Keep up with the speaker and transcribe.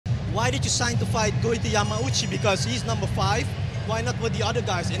why did you sign to fight Goiti Yamauchi? Because he's number 5. Why not with the other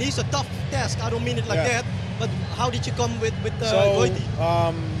guys? And he's a tough task. I don't mean it like that. But how did you come with Goiti?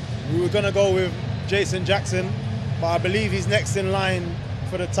 We were gonna go with Jason Jackson, but I believe he's next in line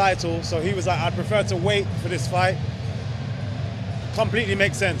for the title. So he was like, I'd prefer to wait for this fight. Completely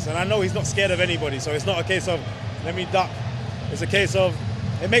makes sense, and I know he's not scared of anybody. So it's not a case of let me duck. It's a case of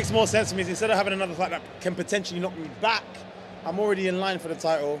it makes more sense to me. Instead of having another fight that can potentially knock me back, I'm already in line for the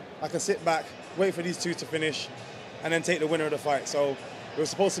title. I can sit back, wait for these two to finish, and then take the winner of the fight. So it was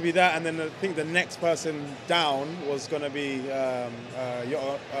supposed to be that, and then I think the next person down was going to be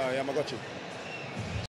Yamauchi.